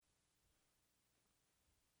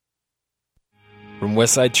From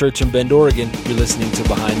Westside Church in Bend, Oregon, you're listening to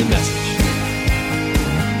Behind the Message.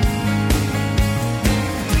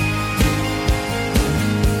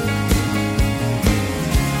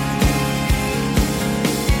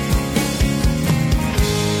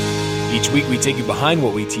 Each week we take you behind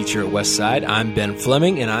what we teach here at Westside. I'm Ben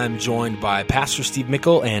Fleming, and I'm joined by Pastor Steve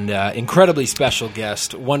Mickel and incredibly special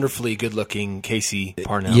guest, wonderfully good-looking Casey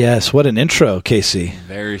Parnell. Yes, what an intro, Casey.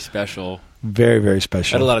 Very special. Very, very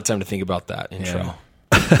special. I had a lot of time to think about that intro.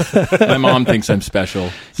 Yeah. My mom thinks I'm special.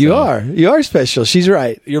 So. You are special. She's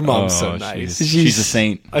right. Your mom's so nice. She's a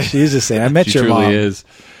saint. She's a saint. I met your mom. She truly is.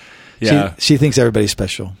 Yeah. She thinks everybody's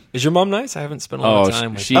special. Is your mom nice? I haven't spent a lot of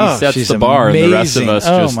time with her. She sets the bar, amazing. And the rest of us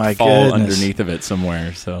just fall goodness. underneath of it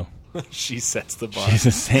somewhere. So she sets the bar. She's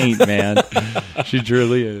a saint, man. She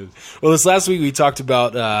truly is. Well, this last week we talked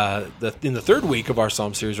about in the third week of our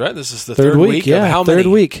Psalm series, right? This is the third week. Yeah, of how third many?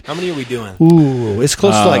 week. How many are we doing? Ooh, it's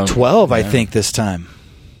close to like 12, I think, this time.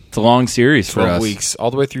 It's a long series for 12 us. weeks, all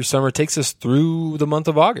the way through summer. It takes us through the month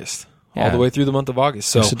of August. Yeah. All the way through the month of August.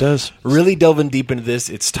 So yes, it does. Really delving deep into this.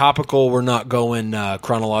 It's topical. We're not going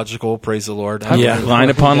chronological. Praise the Lord. Line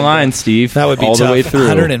upon line, Steve. That would be all tough. the way through.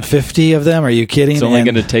 150 of them? Are you kidding? It's only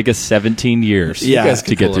going to take us 17 years to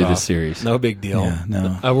get through this series. No big deal. Yeah,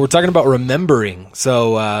 no. We're talking about remembering.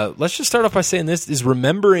 So let's just start off by saying this. Is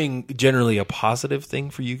remembering generally a positive thing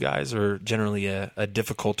for you guys, or generally a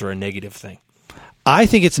difficult or a negative thing? I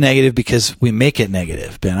think it's negative because we make it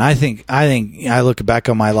negative, Ben. I think I look back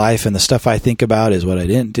on my life and the stuff I think about is what I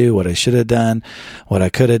didn't do, what I should have done, what I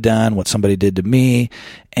could have done, what somebody did to me.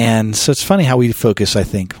 And so it's funny how we focus, I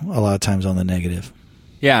think, a lot of times on the negative.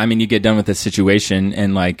 Yeah, I mean, you get done with a situation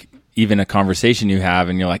and like even a conversation you have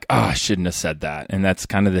and you're like, oh, I shouldn't have said that. And that's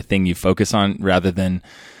kind of the thing you focus on rather than,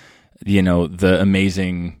 the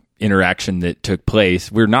amazing interaction that took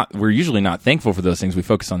place. We're usually not thankful for those things. We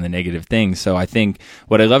focus on the negative things. So I think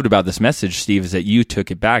what I loved about this message, Steve, is that you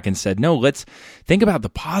took it back and said, no, let's think about the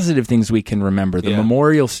positive things we can remember, the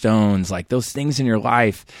memorial stones, like those things in your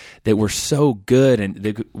life that were so good and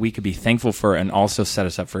that we could be thankful for and also set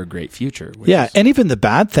us up for a great future. And even the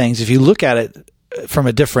bad things, if you look at it from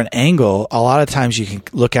a different angle, a lot of times you can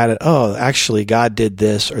look at it, oh, actually God did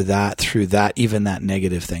this or that through that, even that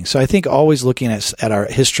negative thing. So I think always looking at our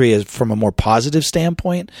history as from a more positive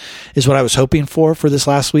standpoint is what I was hoping for this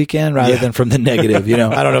last weekend rather than from the negative.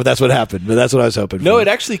 I don't know if that's what happened, but that's what I was hoping for. No, it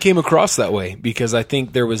actually came across that way because I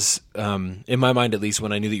think there was, in my mind at least,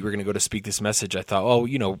 when I knew that you were going to go to speak this message, I thought,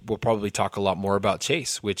 we'll probably talk a lot more about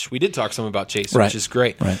Chase, which we did talk some about Chase, which is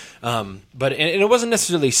great. Right. But it wasn't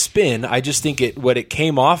necessarily spin. I just think what it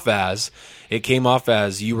came off as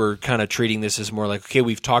you were kind of treating this as more like, okay,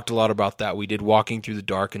 we've talked a lot about that. We did Walking Through the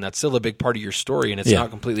Dark, and that's still a big part of your story, and it's not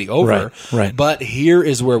completely over. Right. But here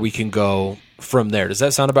is where we can go from there. Does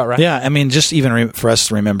that sound about right? Yeah, I mean, just even for us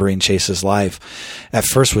remembering Chase's life, at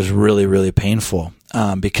first was really, really painful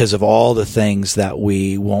because of all the things that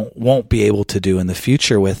we won't be able to do in the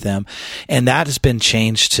future with them, and that has been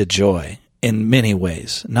changed to joy in many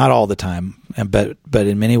ways. Not all the time, but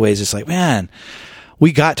in many ways, it's like, man,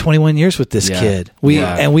 we got 21 years with this kid.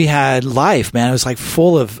 And we had life, man. It was like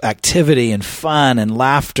full of activity and fun and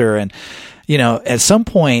laughter. And, at some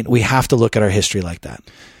point we have to look at our history like that.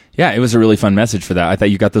 Yeah, it was a really fun message for that. I thought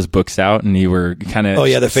you got those books out and you were kind of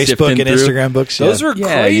the Facebook and Instagram books. Those were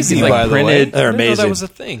crazy, by the way. They're amazing. That was a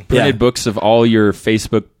thing. Printed books of all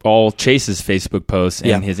Chase's Facebook posts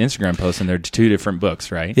and his Instagram posts, and they're two different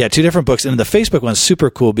books, right? Yeah, two different books. And the Facebook one's super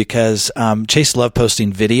cool because Chase loved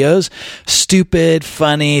posting videos, stupid,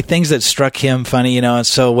 funny, things that struck him funny, And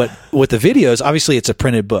so with the videos, obviously it's a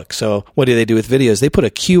printed book. So what do they do with videos? They put a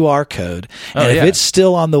QR code. And if it's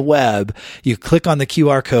still on the web, you click on the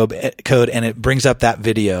QR code and it brings up that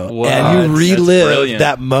video. Wow, and you relive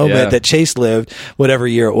that moment that Chase lived, whatever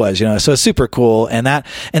year it was, So it's super cool. And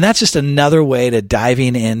that's just another way to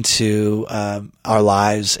diving into our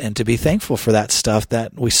lives and to be thankful for that stuff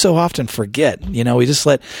that we so often forget. We just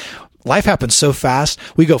let life happen so fast.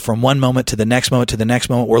 We go from one moment to the next moment to the next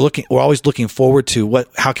moment. We're always looking forward to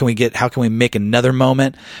how can we make another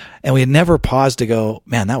moment? And we never pause to go,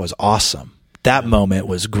 man, that was awesome. That moment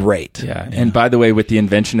was great. Yeah. And by the way, with the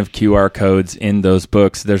invention of QR codes in those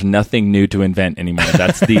books, there's nothing new to invent anymore.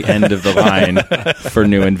 That's the end of the line for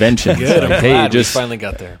new inventions. Good. I'm glad we finally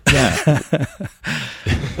got there. Yeah.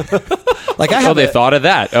 They thought of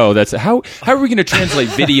that. Oh, that's how are we going to translate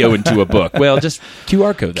video into a book? Well, just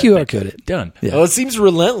QR code that. QR code it. Done. Yeah. Well, it seems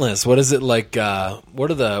relentless. What is it like?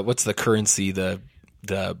 What's the currency? The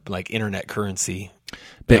like internet currency?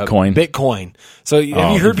 Bitcoin. So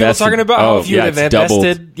have you heard people talking about how if you would have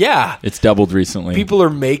invested? Doubled. It's doubled recently. People are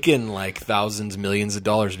making like thousands, millions of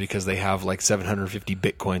dollars because they have like 750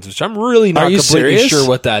 Bitcoins, which I'm really not completely sure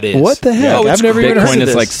what that is. What the heck? I've never even heard of Bitcoin this.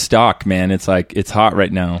 is like stock, man. It's like, it's hot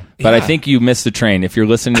right now. But I think you missed the train. If you're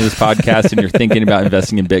listening to this podcast and you're thinking about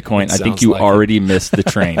investing in Bitcoin, I think you already missed the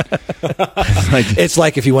train. It's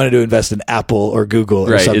like if you wanted to invest in Apple or Google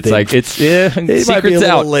or something. It's like, it might be a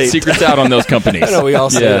little late. Secrets out on those companies. I know we all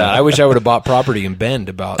say that. I wish I would have bought property in Bend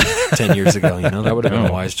about 10 years ago. You know, that would have been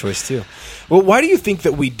a wise choice too. Well, why do you think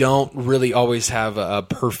that we don't really always have a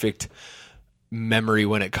perfect memory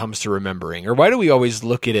when it comes to remembering? Or why do we always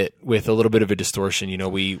look at it with a little bit of a distortion? You know,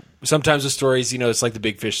 we sometimes with stories, you know, it's like the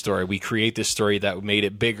big fish story. We create this story that made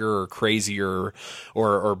it bigger or crazier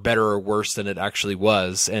or better or worse than it actually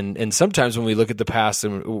was. And sometimes when we look at the past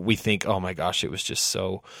and we think, oh my gosh, it was just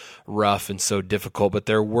so rough and so difficult, but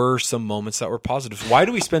there were some moments that were positive. Why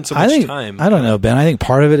do we spend so much time? I don't know, Ben. I think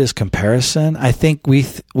part of it is comparison. I think we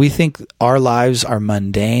think our lives are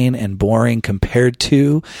mundane and boring compared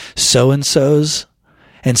to so-and-so's.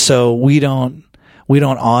 And so we don't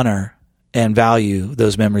honor and value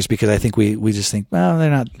those memories because I think we just think, well, they're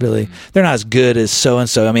not as good as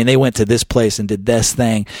so-and-so. I mean, they went to this place and did this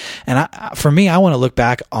thing. And for me, I want to look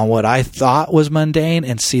back on what I thought was mundane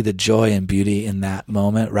and see the joy and beauty in that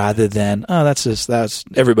moment rather than, oh, that's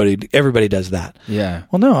everybody does that. Yeah.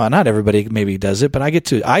 Well, no, not everybody maybe does it, but I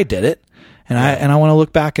did it and I want to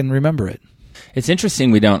look back and remember it. It's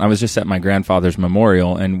interesting I was just at my grandfather's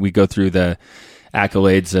memorial and we go through the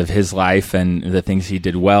accolades of his life and the things he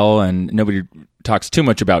did well, and nobody talks too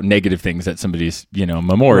much about negative things at somebody's,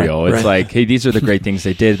 memorial. It's like, hey, these are the great things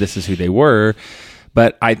they did. This is who they were.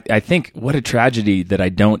 But I think what a tragedy that I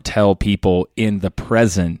don't tell people in the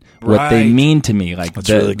present what they mean to me, like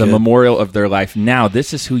the memorial of their life. Now,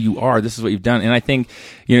 this is who you are. This is what you've done. And I think,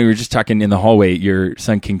 you were just talking in the hallway, your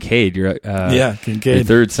son Kincaid, Kincaid. Your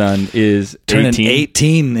third son is turning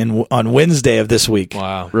 18 on Wednesday of this week.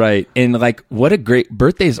 Wow. Right. And like, what a great,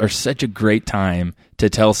 birthdays are such a great time to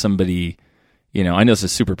tell somebody, I know this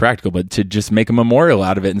is super practical, but to just make a memorial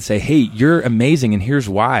out of it and say, hey, you're amazing and here's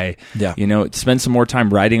why. Yeah. Spend some more time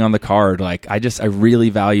writing on the card. Like, I really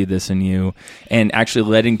value this in you, and actually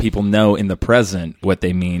letting people know in the present what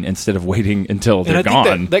they mean instead of waiting until they're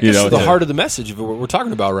gone. That gets to the heart of the message of what we're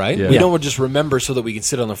talking about, right? Yeah. We don't just remember so that we can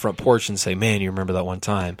sit on the front porch and say, man, you remember that one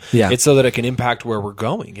time. Yeah. It's so that it can impact where we're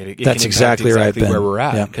going. That's exactly right, Ben. Where we're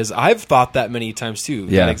at. Yeah. Because I've thought that many times too.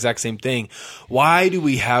 Yeah. That exact same thing. Why do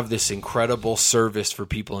we have this incredible service for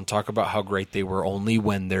people and talk about how great they were only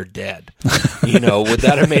when they're dead? Would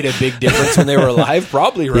that have made a big difference when they were alive?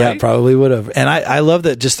 Probably, right? Yeah, probably would have. And I love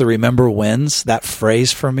that, just the remember wins, that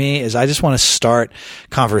phrase for me is I just want to start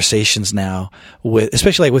conversations now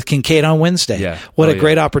especially like with Kincaid on Wednesday. Yeah. What a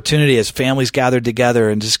great opportunity as families gathered together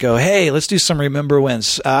and just go, hey, let's do some remember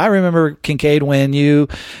wins. I remember, Kincaid, when you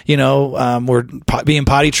were being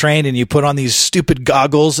potty trained and you put on these stupid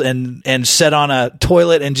goggles and sat on a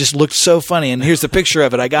toilet and just looked so funny. And here's the picture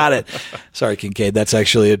of it. I got it. Sorry, Kincaid. That's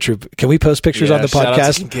actually a true. Can we post pictures on the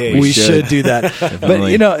podcast? We should do that. But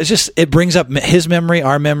it's just, it brings up his memory,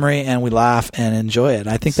 our memory, and we laugh and enjoy it.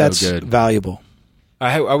 I think that's valuable.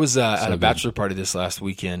 I was at a bachelor party this last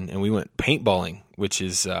weekend, and we went paintballing, which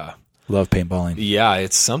is love paintballing. Yeah,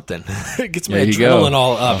 it's something. It gets my adrenaline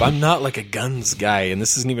all up. I'm not like a guns guy, and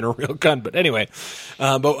this isn't even a real gun. But anyway,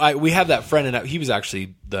 we have that friend, and he was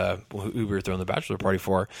actually who we were throwing the bachelor party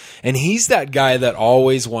for, and he's that guy that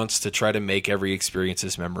always wants to try to make every experience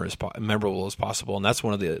as memorable as possible, and that's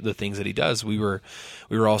one of the things that he does. We were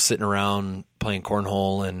all sitting around playing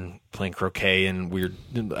cornhole and playing croquet, and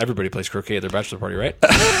everybody plays croquet at their bachelor party, right?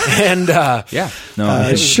 And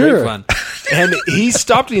it was sure. great fun. And he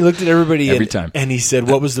stopped and he looked at everybody every time, and he said,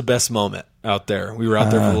 "What was the best moment out there? We were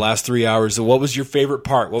out there for the last 3 hours. So what was your favorite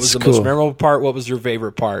part? What was the most memorable part? What was your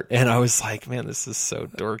favorite part?" And I was like, "Man, this is so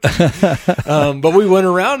dorky." But we went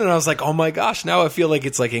around, and I was like, "Oh my gosh!" Now I feel like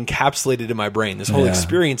it's like encapsulated in my brain. This whole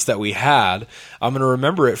experience that we had, I'm going to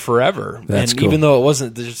remember it forever. That's cool. Even though it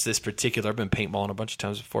wasn't just this particular, I've been paintballing a bunch of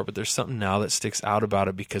times before, but there's something now that sticks out about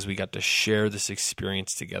it because we got to share this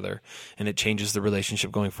experience together, and it changes the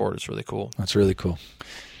relationship going forward. It's really cool. That's really cool.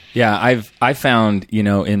 Yeah, I found,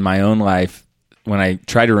 in my own life, when I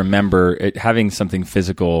try to remember it, having something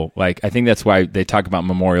physical, like I think that's why they talk about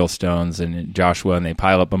memorial stones and Joshua, and they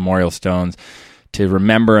pile up memorial stones to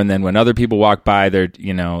remember. And then when other people walk by, the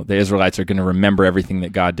Israelites are going to remember everything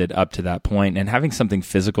that God did up to that point. And having something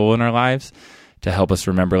physical in our lives to help us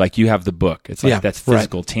remember. Like you have the book. It's like that's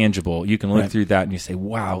physical, tangible. You can look through that and you say,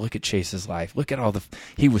 wow, look at Chase's life. Look at all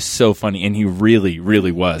he was so funny. And he really,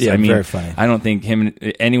 really was. Yeah, I mean, very funny. I don't think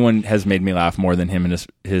anyone has made me laugh more than him and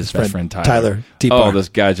his best friend Tyler. Oh, those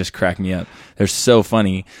guys just crack me up. They're so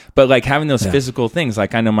funny. But like having those physical things,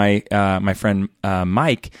 like I know my friend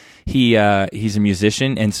Mike, he's a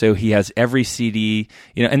musician, and so he has every CD,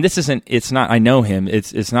 and I know him,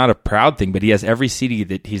 it's not a proud thing, but he has every CD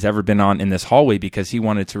that he's ever been on in this hallway because he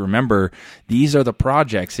wanted to remember these are the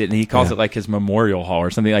projects, and he calls it like his memorial hall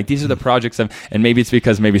or something. Like these are the projects and maybe it's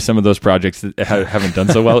because maybe some of those projects haven't done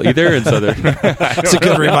so well either, and so it's a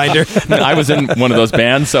good reminder. I was in one of those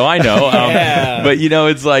bands, so I know. But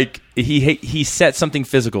it's like he set something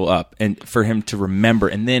physical up and for him to remember,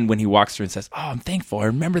 and then when he walks through and says, "Oh, I'm thankful. I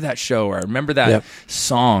remember that show, or I remember that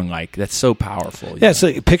song." Like that's so powerful. Yeah, it's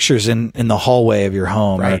like pictures in the hallway of your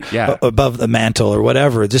home, right? Or above the mantle or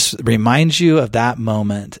whatever. It just reminds you of that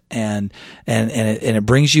moment, and it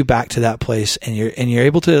brings you back to that place, and you're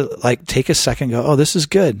able to like take a second, and go, "Oh, this is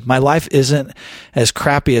good. My life isn't as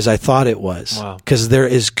crappy as I thought it was." Wow. Because there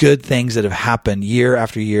is good things that have happened year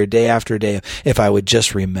after year, day after day, if I would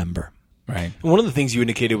just remember. Right. One of the things you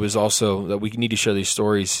indicated was also that we need to share these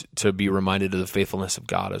stories to be reminded of the faithfulness of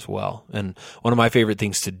God as well. And one of my favorite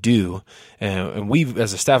things to do, and we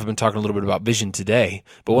as a staff have been talking a little bit about vision today,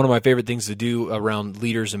 but one of my favorite things to do around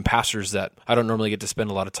leaders and pastors that I don't normally get to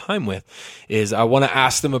spend a lot of time with is I want to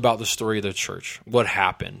ask them about the story of the church. What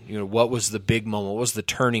happened? What was the big moment? What was the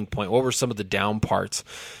turning point? What were some of the down parts?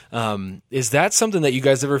 Is that something that you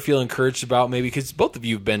guys ever feel encouraged about? Maybe because both of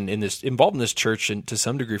you have been involved in this church and to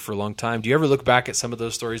some degree for a long time. Do you ever look back at some of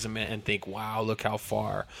those stories and think, wow, look how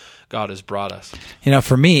far God has brought us?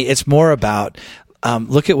 For me, it's more about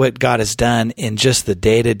look at what God has done in just the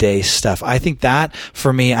day-to-day stuff. I think that,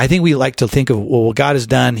 for me, we like to think of, well, what God has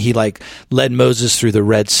done, he like led Moses through the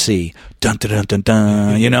Red Sea. Dun, dun, dun, dun,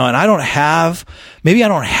 dun, and I don't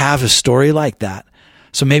have a story like that.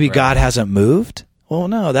 So maybe God hasn't moved. Well,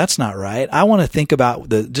 no, that's not right. I want to think about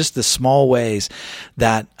the small ways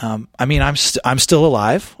that, I'm still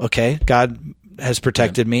alive. Okay. God has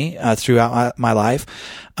protected me throughout my life.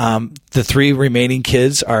 The 3 remaining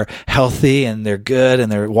kids are healthy and they're good and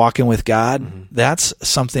they're walking with God. Mm-hmm. That's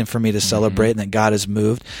something for me to celebrate, and that God has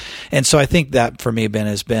moved. And so I think that for me, Ben,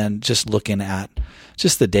 has been just looking at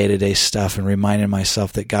just the day-to-day stuff and reminding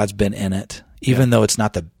myself that God's been in it, even though it's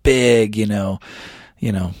not the big,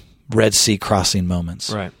 Red Sea crossing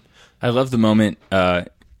moments. Right. I love the moment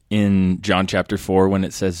in John chapter 4 when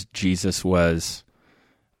it says Jesus was,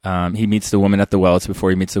 he meets the woman at the well. It's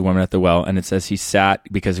before he meets the woman at the well. And it says he sat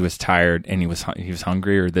because he was tired and he was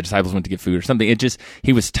hungry, or the disciples went to get food or something.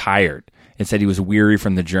 He was tired. It said he was weary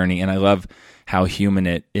from the journey. And I love how human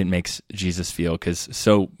it makes Jesus feel, because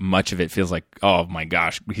so much of it feels like, oh my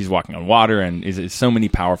gosh, he's walking on water, and so many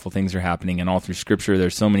powerful things are happening, and all through Scripture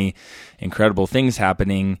there's so many incredible things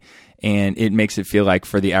happening, and it makes it feel like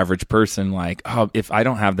for the average person, like, oh, if I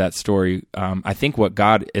don't have that story, I think what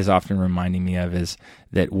God is often reminding me of is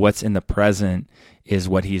that what's in the present is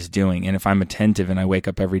what he's doing, and if I'm attentive and I wake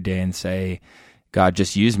up every day and say, God,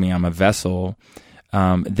 just use me, I'm a vessel,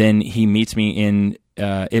 then he meets me in,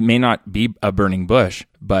 it may not be a burning bush,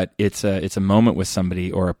 but it's a moment with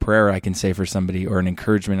somebody, or a prayer I can say for somebody, or an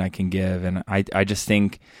encouragement I can give. And I just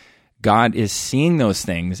think God is seeing those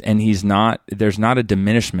things, and there's not a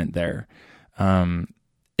diminishment there.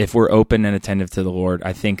 If we're open and attentive to the Lord,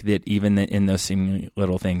 I think that even in those seemingly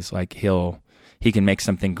little things, like he can make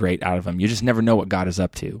something great out of them. You just never know what God is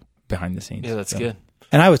up to behind the scenes. Yeah, that's good.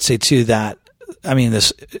 And I would say too that,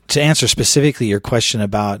 to answer specifically your question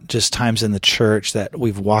about just times in the church that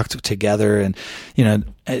we've walked together, and,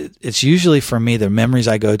 it's usually for me, the memories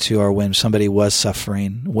I go to are when somebody was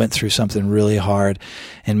suffering, went through something really hard,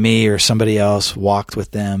 and me or somebody else walked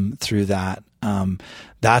with them through that.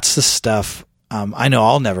 That's the stuff I know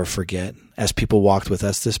I'll never forget as people walked with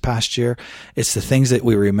us this past year. It's the things that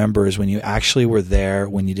we remember is when you actually were there,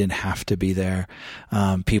 when you didn't have to be there.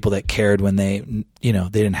 People that cared when they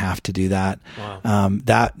didn't have to do that. Wow.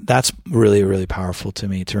 That's really, really powerful to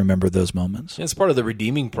me to remember those moments. Yeah, it's part of the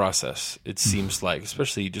redeeming process, it seems like,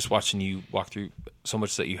 especially just watching you walk through so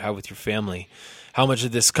much that you have with your family. How much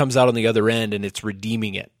of this comes out on the other end, and it's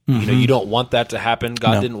redeeming it. Mm-hmm. You don't want that to happen.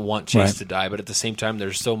 God didn't want Chase to die, but at the same time,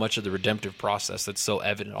 there's so much of the redemptive process that's so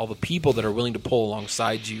evident. All the people that are willing to pull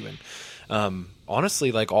alongside you, and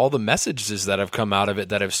honestly, like all the messages that have come out of it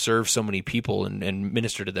that have served so many people and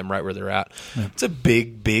ministered to them right where they're at. Yeah. It's a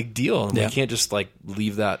big deal. And we can't just like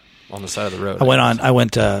leave that on the side of the road. I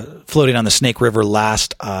went floating on the Snake River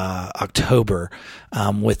last October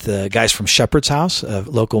with the guys from Shepherd's House, a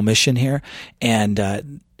local mission here.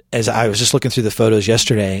 And as I was just looking through the photos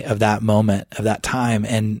yesterday of that moment, of that time,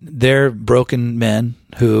 and they're broken men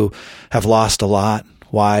who have lost a lot.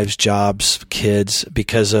 Wives, jobs, kids,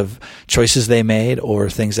 because of choices they made or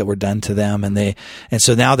things that were done to them, and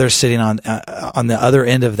so now they're sitting on the other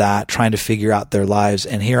end of that, trying to figure out their lives.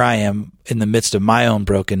 And here I am in the midst of my own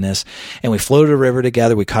brokenness, and we floated a river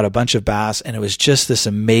together. We caught a bunch of bass, and it was just this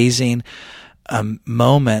amazing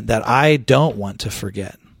moment that I don't want to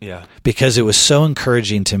forget. Yeah, because it was so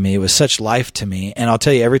encouraging to me. It was such life to me. And I'll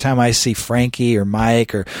tell you, every time I see Frankie or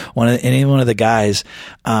Mike or any one of the guys,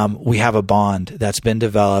 we have a bond that's been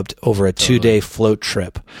developed over a 2-day float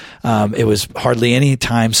trip. It was hardly any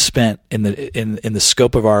time spent in the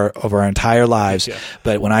scope of our entire lives. Yeah.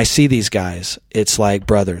 But when I see these guys, it's like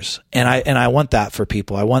brothers. And I want that for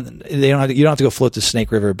people. You don't have to go float the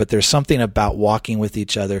Snake River, but there's something about walking with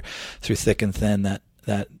each other through thick and thin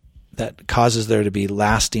that causes there to be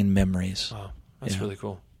lasting memories. Wow, that's really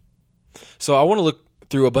cool. So I want to look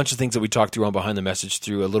through a bunch of things that we talked through on Behind the Message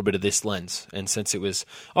through a little bit of this lens. And since it was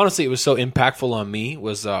so impactful on me,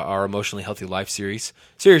 was our Emotionally Healthy Life series.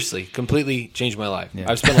 Seriously, completely changed my life. Yeah.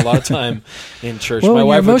 I've spent a lot of time in church. Well, my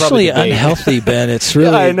wife you're emotionally unhealthy, Ben. It's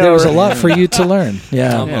really, I know, there's a lot for you to learn.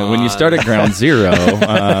 Yeah. When you start at ground zero,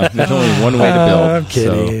 there's only one way to build. I'm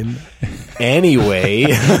kidding. So. Anyway,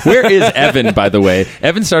 where is Evan, by the way?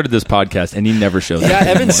 Evan started this podcast and he never shows up. Yeah,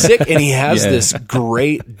 Evan's sick and he has this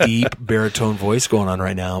great, deep baritone voice going on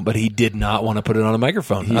right now, but he did not want to put it on a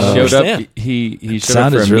microphone. He showed up. He showed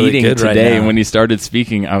up for a meeting today, and when he started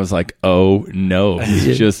speaking, I was like, "Oh no,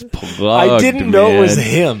 he's just plugged." I didn't know it was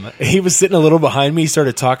him. He was sitting a little behind me. He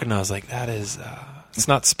started talking, and I was like, "That is." It's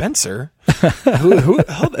not Spencer. Who?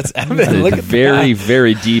 Oh, that's Evan. Look at very,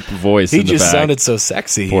 very deep voice. He in the just back. sounded so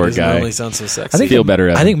sexy. Poor he doesn't guy. normally sound so sexy. Feel better,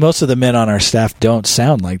 Evan. I think most of the men on our staff don't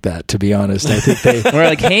sound like that, to be honest. I think we're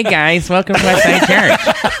like, "Hey guys, welcome to Westside Church."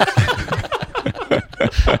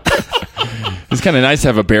 It's kind of nice to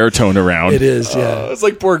have a baritone around. It is, yeah. It's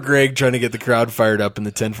like poor Greg trying to get the crowd fired up in the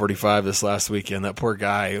 1045 this last weekend. That poor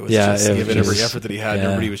guy was just giving every effort that he had. And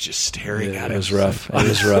everybody was just staring at him. It was rough. It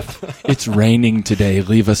was rough. It's raining today.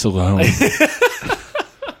 Leave us alone.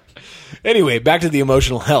 Anyway, back to the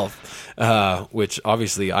emotional health, which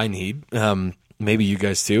obviously I need. Maybe you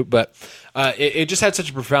guys too. But it just had such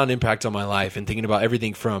a profound impact on my life, and thinking about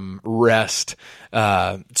everything from rest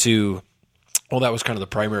to... Well, that was kind of the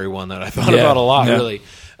primary one that I thought about a lot, really.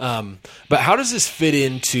 But how does this fit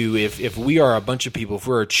into if we are a bunch of people, if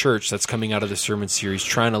we're a church that's coming out of the sermon series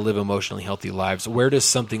trying to live emotionally healthy lives, where does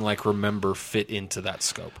something like Remember fit into that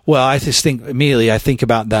scope? Well, I just think immediately I think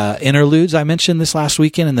about the interludes I mentioned this last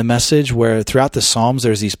weekend in the message, where throughout the Psalms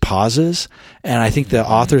there's these pauses, and I think the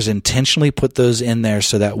authors intentionally put those in there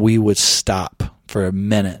so that we would stop for a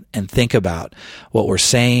minute and think about what we're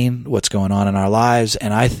saying, what's going on in our lives.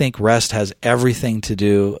 And I think rest has everything to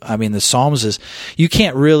do. I mean, the Psalms you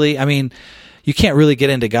can't really get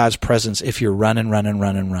into God's presence if you're running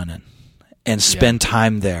and spend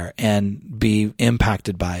time there and be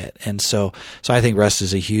impacted by it. And so I think rest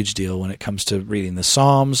is a huge deal when it comes to reading the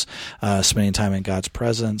Psalms, spending time in God's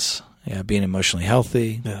presence, being emotionally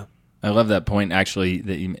healthy. Yeah. I love that point, actually.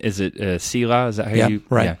 Is it Selah? Is that how you...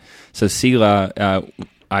 Right. Yeah. So Selah,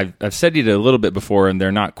 I've studied it a little bit before, and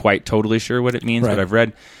they're not quite totally sure what it means, but I've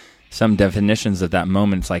read some definitions of that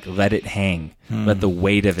moment. It's like, let it hang. Let the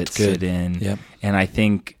weight of it sit in. Yep. And I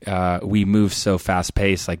think we move so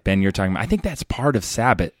fast-paced, like Ben, you're talking about. I think that's part of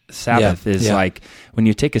Sabbath. Sabbath is like, when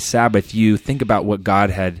you take a Sabbath, you think about what God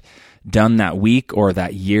had done that week or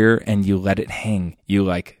that year, and you let it hang. You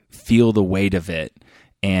like feel the weight of it.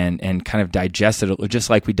 And kind of digest it,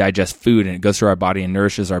 just like we digest food and it goes through our body and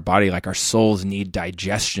nourishes our body. Like our souls need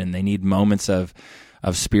digestion. They need moments of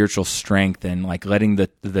spiritual strength, and like letting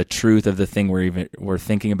the truth of the thing we're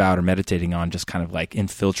thinking about or meditating on just kind of like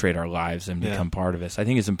infiltrate our lives and become part of us. I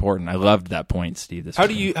think it's important. I loved that point, Steve. How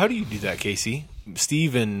do you do that, Casey?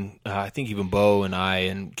 Steve and I think even Bo and I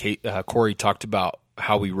and Corey talked about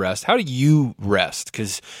how we rest. How do you rest?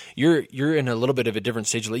 Because you're in a little bit of a different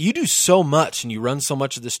stage. You do so much, and you run so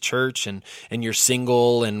much of this church, and you're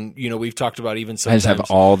single, and we've talked about even sometimes. I just have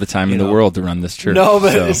all the time in the world to run this church. No,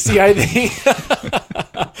 but see, I think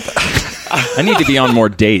I need to be on more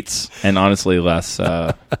dates, and honestly, less. Would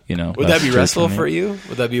less that be church restful for me. for you?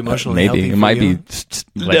 Would that be emotionally Maybe healthy it for might you?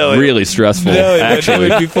 be really stressful. Actually, it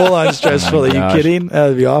would be full on stressful. Oh my Are you gosh. kidding? That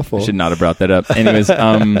would be awful. I should not have brought that up. Anyways,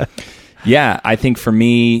 yeah, I think for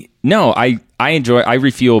me, no, I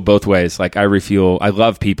refuel both ways. Like I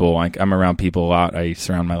love people. Like I'm around people a lot. I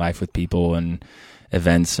surround my life with people and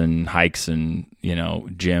events and hikes and,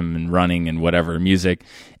 gym and running and whatever, music.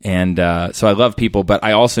 And so I love people, but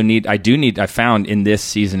I also I found in this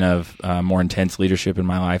season of more intense leadership in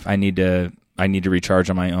my life, I need to recharge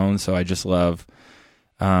on my own. So I just love,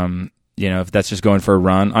 if that's just going for a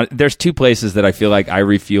run. There's two places that I feel like I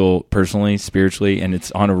refuel personally, spiritually, and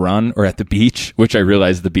it's on a run or at the beach, which I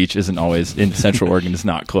realize the beach isn't always in Central Oregon. It's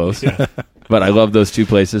not close, but I love those two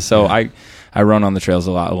places. So I run on the trails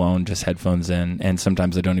a lot alone, just headphones in, and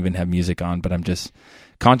sometimes I don't even have music on, but I'm just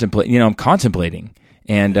contemplating. I'm contemplating.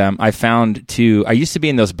 And I found too, I used to be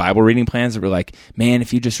in those Bible reading plans that were like, man,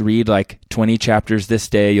 if you just read like 20 chapters this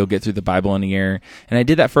day, you'll get through the Bible in a year. And I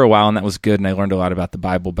did that for a while, and that was good, and I learned a lot about the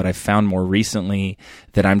Bible. But I found more recently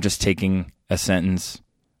that I'm just taking a sentence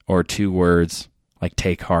or two words, like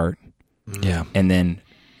take heart, and then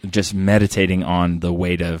just meditating on the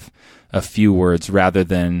weight of a few words rather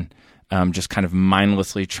than just kind of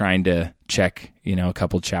mindlessly trying to check, a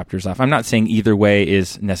couple chapters off. I'm not saying either way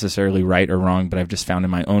is necessarily right or wrong, but I've just found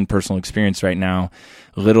in my own personal experience right now,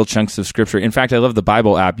 little chunks of scripture. In fact, I love the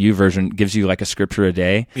Bible app, YouVersion, gives you like a scripture a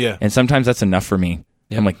day. Yeah. And sometimes that's enough for me.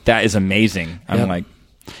 Yep. I'm like, that is amazing. I'm like,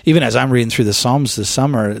 even as I'm reading through the Psalms this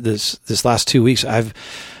summer, this last 2 weeks,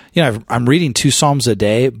 I'm reading 2 Psalms a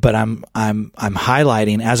day, but I'm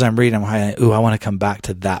highlighting as I'm reading. I'm highlighting. Ooh, I want to come back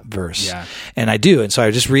to that verse, and I do. And so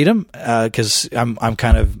I just read them because I'm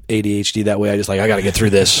kind of ADHD that way. I just I got to get through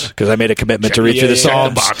this because I made a commitment to read through the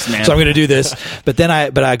Psalms, so I'm going to do this. But then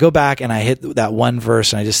I go back and I hit that one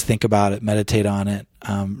verse and I just think about it, meditate on it,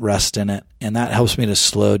 rest in it, and that helps me to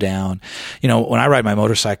slow down. When I ride my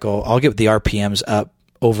motorcycle, I'll get the RPMs up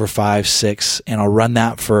over 5, 6, and I'll run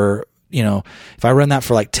that for. If I run that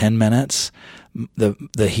for like 10 minutes,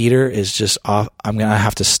 the heater is just off. I'm going to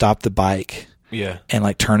have to stop the bike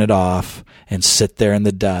and turn it off and sit there in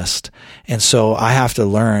the dust. And so I have to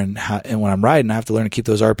learn and when I'm riding, I have to learn to keep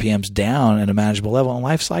those RPMs down at a manageable level. And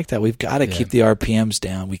life's like that. We've got to keep the RPMs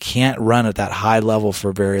down. We can't run at that high level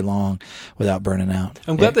for very long without burning out.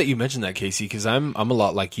 I'm glad that you mentioned that, Casey, because I'm a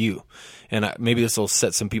lot like you. And maybe this will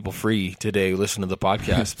set some people free today who listen to the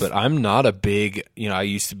podcast, but I'm not a big, I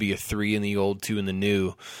used to be a 3 in the old, 2 in the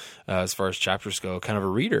new, as far as chapters go, kind of a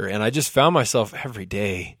reader. And I just found myself every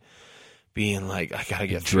day being like, I got to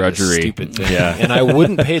get through this stupid thing. Yeah. And I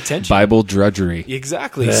wouldn't pay attention. Bible drudgery.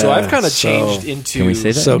 Exactly. Yeah, so I've kind of changed into. Can we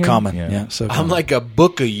say that? So common. Yeah. So common. I'm like a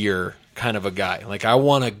book a year kind of a guy. Like I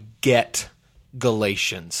want to get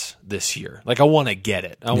Galatians this year. Like I want to get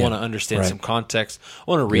it. I want to understand some context. I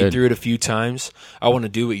want to read through it a few times. I want to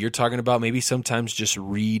do what you're talking about. Maybe sometimes just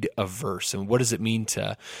read a verse. And what does it mean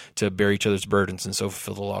to bear each other's burdens and so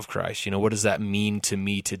fulfill the law of Christ? What does that mean to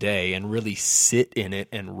me today? And really sit in it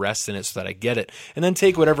and rest in it so that I get it. And then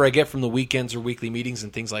take whatever I get from the weekends or weekly meetings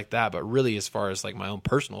and things like that. But really, as far as like my own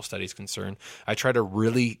personal study is concerned, I try to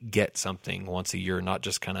really get something once a year, not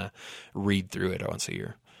just kind of read through it once a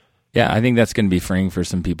year. Yeah, I think that's going to be freeing for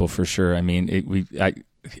some people for sure. I mean,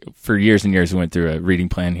 for years and years we went through a reading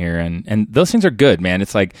plan here, and those things are good, man.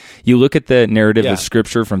 It's like you look at the narrative of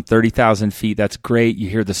Scripture from 30,000 feet. That's great. You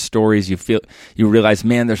hear the stories. You realize,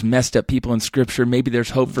 man, there's messed up people in Scripture. Maybe there's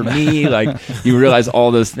hope for me. Like you realize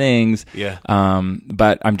all those things. Yeah.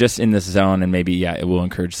 But I'm just in this zone, and maybe it will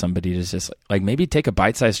encourage somebody to just like maybe take a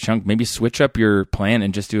bite-sized chunk, maybe switch up your plan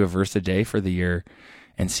and just do a verse a day for the year.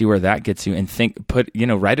 And see where that gets you, and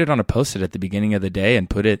write it on a Post-it at the beginning of the day, and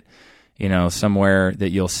put it, somewhere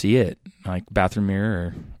that you'll see it, like bathroom mirror or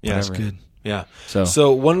whatever. Yeah, that's good. Yeah.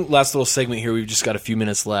 So one last little segment here. We've just got a few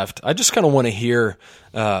minutes left. I just kind of want to hear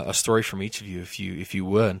a story from each of you, if you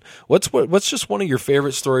would. What's just one of your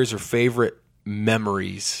favorite stories or favorite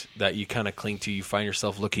memories that you kind of cling to, you find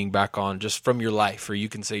yourself looking back on just from your life, or you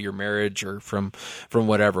can say your marriage or from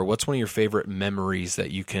whatever. What's one of your favorite memories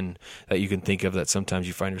that you can think of that sometimes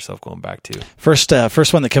you find yourself going back to? First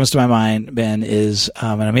one that comes to my mind, Ben, is,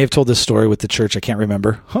 and I may have told this story with the church. I can't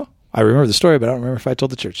remember. I remember the story, but I don't remember if I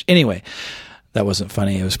told the church. Anyway, that wasn't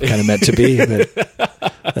funny. It was kind of meant to be, but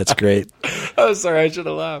that's great. Oh, sorry. I should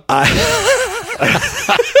have laughed.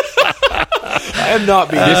 I am not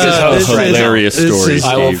being. This is a hilarious story.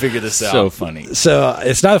 I will figure this out. So funny. So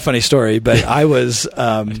it's not a funny story, but I was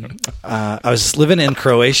living in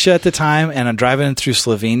Croatia at the time, and I'm driving through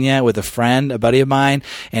Slovenia with a friend, a buddy of mine,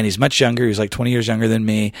 and he's much younger. He's like 20 years younger than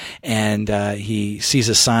me, and he sees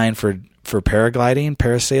a sign for for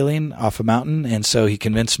parasailing off a mountain, and so he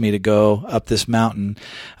convinced me to go up this mountain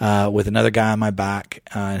with another guy on my back,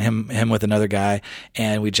 and him with another guy,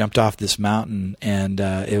 and we jumped off this mountain, and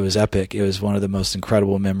it was epic. It was one of the most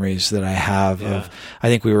incredible memories that I have. Yeah. I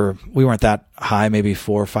think we weren't that high, maybe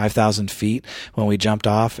 4,000 or 5,000 feet when we jumped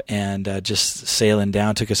off, and just sailing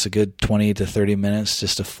down took us a good 20 to 30 minutes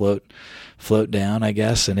just to float down, I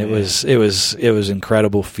guess, and it was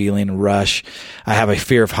incredible feeling, rush. I have a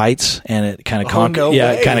fear of heights, and it kind of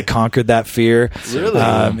it kind of conquered that fear. Really?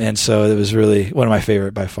 And so it was really one of my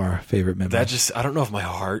favorite memories. I don't know if my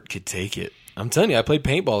heart could take it. I'm telling you, I played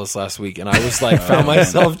paintball this last week, and I was like, found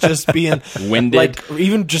myself just being winded, like,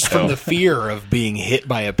 even just from the fear of being hit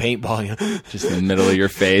by a paintball, you know? Just in the middle of your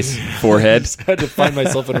face, forehead. I had to find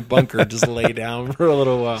myself in a bunker, just lay down for a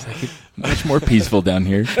little while. Much more peaceful down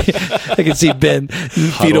here. I can see Ben in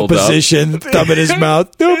fetal position, thumb in his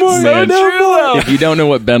mouth. No more, Man, no more. If you don't know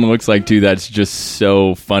what Ben looks like, too, that's just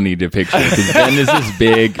so funny to picture. Because Ben is this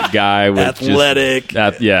big guy with athletic,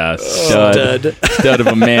 stud of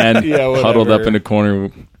a man, Yeah, huddled up in a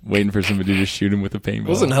corner, waiting for somebody to shoot him with a paintball. I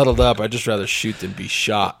wasn't huddled up. I'd just rather shoot than be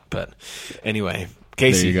shot. But anyway,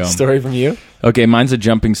 Casey, There you go. story from you? Okay, mine's a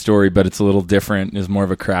jumping story, but it's a little different. It's more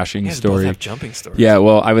of a crashing You guys story. both have jumping stories. Yeah,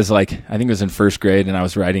 well, I was like, I think it was in first grade, and I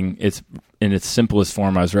was riding. It's in its simplest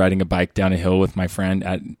form. I was riding a bike down a hill with my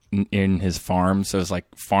friend in his farm. So it was like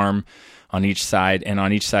farm on each side, and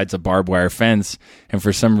on each side's a barbed wire fence. And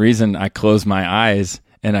for some reason, I close my eyes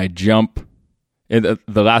and I jump. The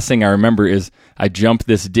last thing I remember is I jump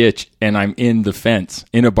this ditch and I'm in the fence,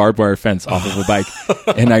 in a barbed wire fence off of a bike.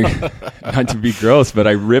 And I, not to be gross, but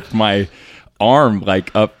I ripped my arm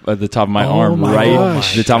like up at the top of my arm, right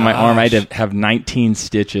at the top of my arm. I had to have 19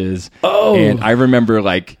 stitches. Oh. And I remember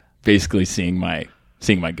like basically seeing my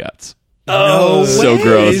guts. Oh, so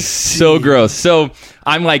gross. So gross. So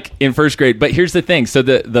I'm like in first grade, but here's the thing. So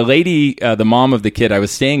the lady, the mom of the kid I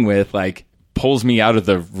was staying with, like, pulls me out of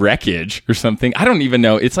the wreckage or something. I don't even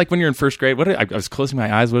know. It's like when you're in first grade. I was closing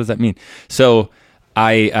my eyes. What does that mean? So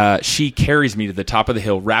she carries me to the top of the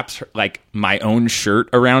hill, wraps like my own shirt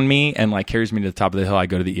around me, and like carries me to the top of the hill. I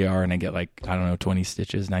go to the ER and I get like, I don't know, 20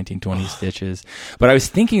 stitches. But I was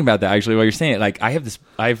thinking about that actually while you're saying it. Like I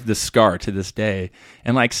have this scar to this day,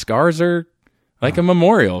 and like scars are like a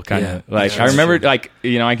memorial kind of. Like I remember, like,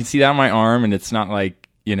 you know, I can see that on my arm, and it's not like,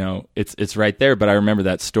 you know, it's right there, but I remember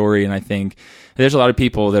that story, and I think there's a lot of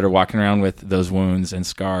people that are walking around with those wounds and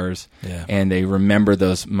scars, and they remember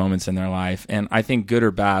those moments in their life. And I think good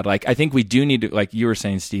or bad, like I think we do need to, like you were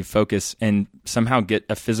saying, Steve, focus and somehow get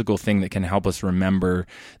a physical thing that can help us remember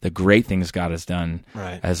the great things God has done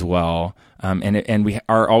as well. And we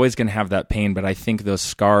are always going to have that pain, but I think those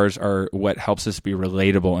scars are what helps us be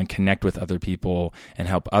relatable and connect with other people and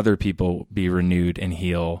help other people be renewed and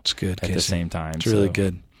heal It's good, at Casey. the same time. It's really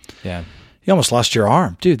good. Yeah. You almost lost your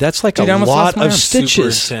arm. Dude, that's like a lot of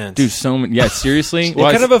stitches. Super intense. Dude, so many. Yeah, seriously.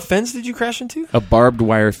 What kind of a fence did you crash into? A barbed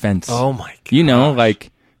wire fence. Oh my god. You know,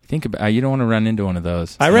 like, think about, you don't want to run into one of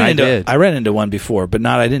those. I ran into one before, but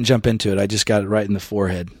I didn't jump into it. I just got it right in the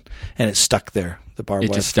forehead, and it stuck there. The barbed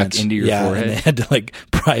wire just stuck fence. into your forehead? And they had to like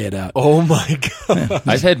pry it out. Oh my god.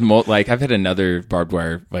 I've had another barbed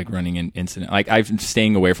wire like running incident. Like I'm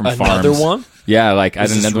staying away from farms. Another one? Yeah, like I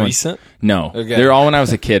had another one. Recent? No, Okay. they're all when I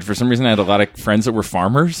was a kid. For some reason, I had a lot of friends that were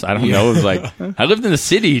farmers. I don't know. It was like I lived in the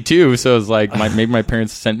city too, so it was like maybe my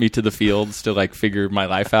parents sent me to the fields to like figure my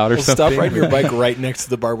life out or something. Stop riding your bike right next to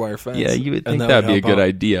the barbed wire fence. Yeah, you would think And that'd be a would good help out.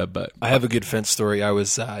 idea, but I have a good fence story. I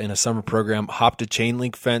was in a summer program, hopped a chain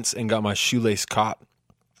link fence, and got my shoelace caught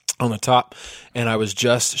on the top, and I was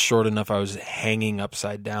just short enough. I was hanging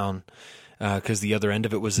upside down because the other end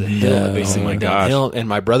of it was a hill. It basically went downhill. And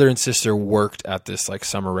my brother and sister worked at this like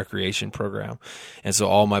summer recreation program, and so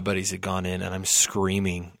all my buddies had gone in, and I'm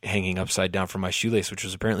screaming, hanging upside down from my shoelace, which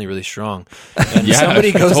was apparently really strong. And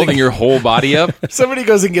somebody goes holding your whole body up. Somebody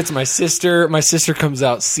goes and gets my sister. My sister comes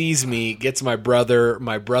out, sees me, gets my brother.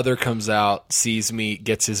 My brother comes out, sees me,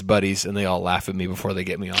 gets his buddies, and they all laugh at me before they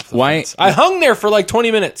get me off the fence. I hung there for like 20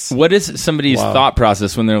 minutes. What is somebody's thought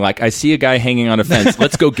process when they're like, I see a guy hanging on a fence,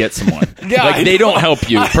 let's go get someone? Yeah, like, they don't help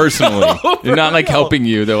you personally. They're not like helping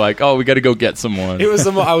you. They're like, oh, we got to go get someone. It was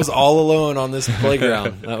I was all alone on this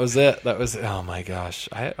playground. That was it. Oh my gosh.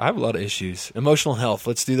 I have a lot of issues. Emotional health.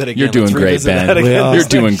 Let's do that again. You're doing Let's great, revisit Ben. that again You're this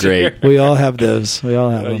doing next year. great. We all have those. We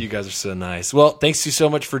all have them. You guys are so nice. Well, thanks you so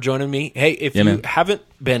much for joining me. Hey, if you man. haven't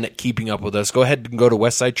been keeping up with us, go ahead and go to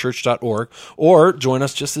westsidechurch.org or join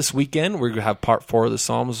us just this weekend. We're going to have part 4 of the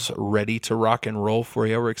Psalms ready to rock and roll for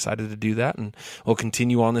you. We're excited to do that, and we'll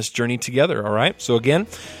continue on this journey together, all right? So again,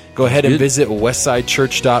 go ahead and visit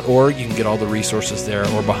westsidechurch.org. You can get all the resources there,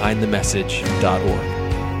 or behindthemessage.org.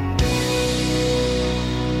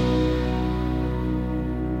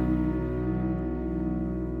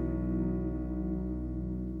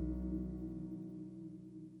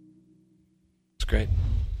 Great.